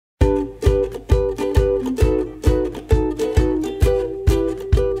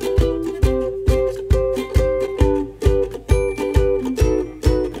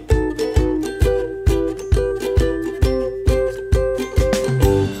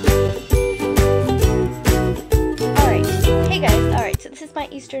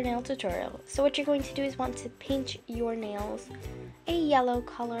Easter nail tutorial. So what you're going to do is want to paint your nails a yellow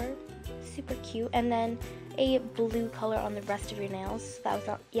color, super cute, and then a blue color on the rest of your nails. So that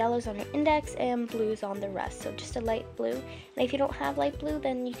was yellows on your index and blues on the rest, so just a light blue. And if you don't have light blue,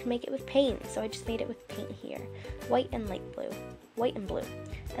 then you can make it with paint. So I just made it with paint here, white and light blue, white and blue.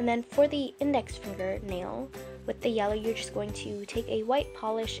 And then for the index finger nail, with the yellow, you're just going to take a white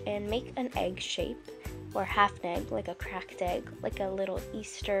polish and make an egg shape, or half an egg, like a cracked egg, like a little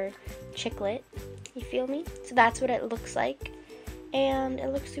Easter chiclet, you feel me? So that's what it looks like, and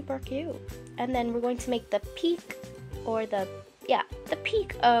it looks super cute. And then we're going to make the peak, or the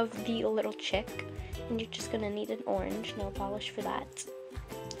peak of the little chick, and you're just gonna need an orange nail polish for that.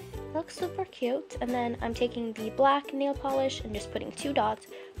 It looks super cute. And then I'm taking the black nail polish and just putting 2 dots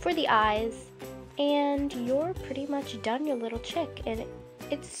for the eyes, and you're pretty much done your little chick, and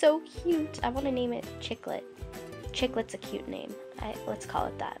it's so cute. I want to name it Chicklet. Chicklet's a cute name. Let's call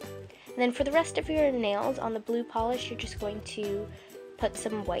it that. And then for the rest of your nails, on the blue polish, you're just going to put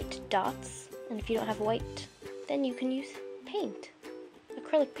some white dots. And if you don't have white, then you can use paint.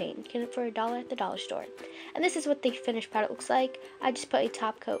 Acrylic paint. You can get it for $1 at the dollar store. And this is what the finished product looks like. I just put a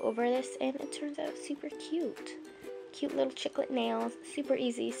top coat over this, and it turns out super cute. Cute little Chicklet nails. Super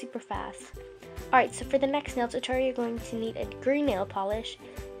easy, super fast. Alright, so for the next nail tutorial, you're going to need a green nail polish.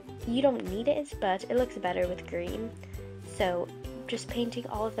 You don't need it, but it looks better with green. So just painting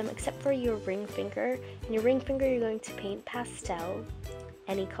all of them except for your ring finger. And your ring finger, you're going to paint pastel,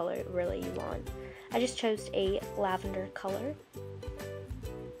 any color really you want. I just chose a lavender color.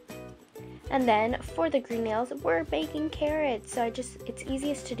 And then for the green nails, we're making carrots. So it's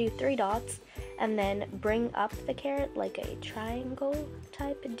easiest to do 3 dots and then bring up the carrot like a triangle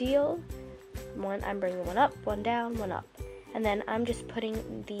type deal. I'm bringing one up, one down, one up. And then I'm just putting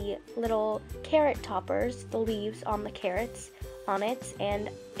the little carrot toppers, the leaves on the carrots on it, and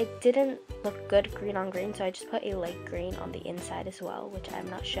it didn't look good green on green, so I just put a light green on the inside as well, which I'm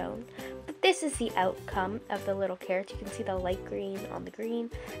not shown. But this is the outcome of the little carrots. You can see the light green on the green,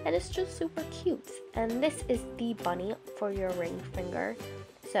 and it's just super cute. And this is the bunny for your ring finger.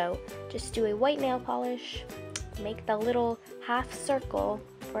 So just do a white nail polish, make the little half circle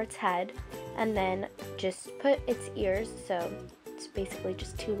for its head, and then just put its ears, so it's basically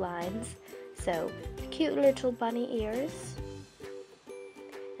just 2 lines. So cute little bunny ears.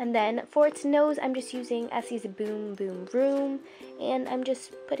 And then for its nose, I'm just using Essie's Boom Boom Room, and I'm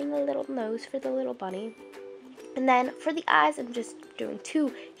just putting a little nose for the little bunny. And then for the eyes, I'm just doing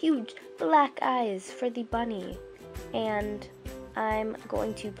 2 huge black eyes for the bunny. And I'm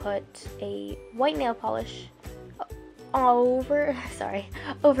going to put a white nail polish over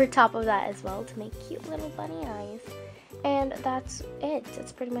top of that as well to make cute little bunny eyes. And that's it.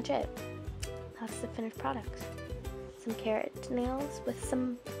 That's pretty much it. That's the finished product. Some carrot nails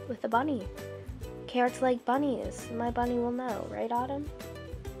with a bunny. Carrots like bunnies. My bunny will know, right, Autumn?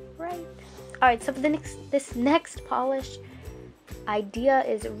 Right. Alright, so for this next polish idea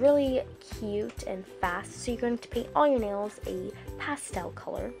is really cute and fast. So you're going to paint all your nails a pastel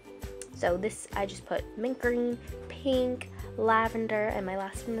color. So this, I just put mint green, pink, lavender, and my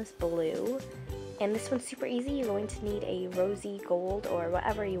last one is blue. And this one's super easy. You're going to need a rosy gold or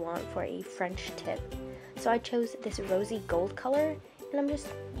whatever you want for a French tip. So I chose this rosy gold color, and I'm just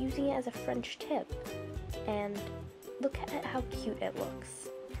using it as a French tip. And look at how cute it looks.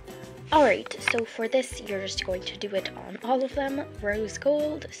 Alright, so for this, you're just going to do it on all of them. Rose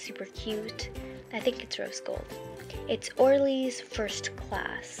gold, super cute. I think it's rose gold. It's Orly's First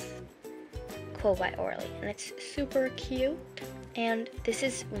Class. Quote by Orly, and it's super cute. And this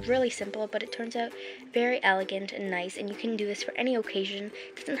is really simple, but it turns out very elegant and nice, and you can do this for any occasion.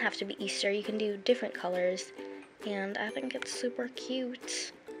 It doesn't have to be Easter. You can do different colors, and I think it's super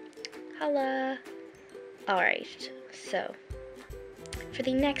cute. Holla! Alright, so for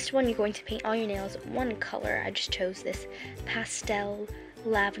the next one, you're going to paint all your nails one color. I just chose this pastel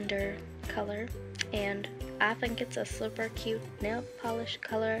lavender color, and I think it's a super cute nail polish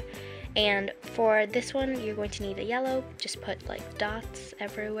color. And for this one, you're going to need a yellow. Just put like dots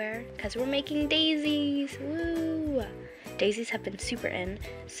everywhere because we're making daisies. Woo! Daisies have been super in,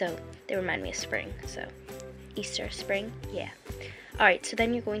 so they remind me of spring. So Easter, spring, yeah. Alright, so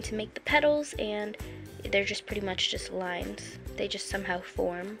then you're going to make the petals, and they're just pretty much just lines. They just somehow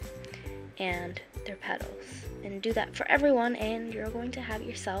form, and they're petals. And do that for everyone, and you're going to have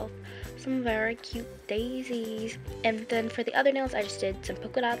yourself some very cute daisies. And then for the other nails, I just did some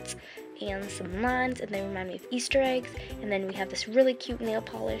polka dots and some lines, and they remind me of Easter eggs. And then we have this really cute nail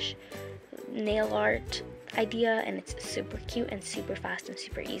polish, nail art idea, and it's super cute and super fast and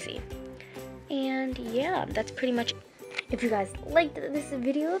super easy. And yeah, that's pretty much If you guys liked this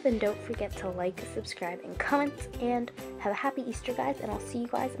video, then don't forget to like, subscribe, and comment. And have a happy Easter, guys, and I'll see you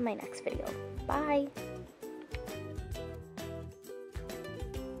guys in my next video. Bye!